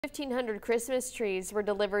1,500 Christmas trees were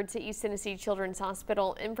delivered to East Tennessee Children's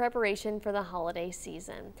Hospital in preparation for the holiday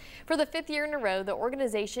season. For the 5th year in a row, the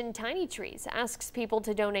organization TinyTrees asks people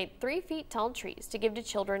to donate 3 feet tall trees to give to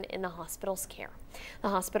children in the hospital's care. The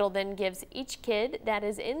hospital then gives each kid that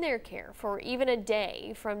is in their care for even a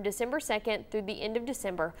day from December 2nd through the end of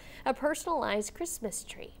December a personalized Christmas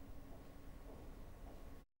tree.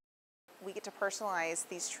 We get to personalize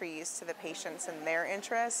these trees to the patients and their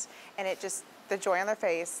interests, and the joy on their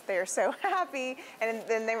face, they're so happy, and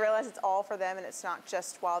then they realize it's all for them and it's not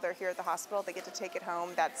just while they're here at the hospital. They get to take it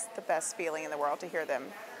home. That's the best feeling in the world, to hear them.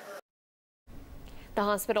 The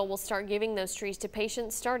hospital will start giving those trees to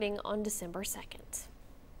patients starting on December 2nd.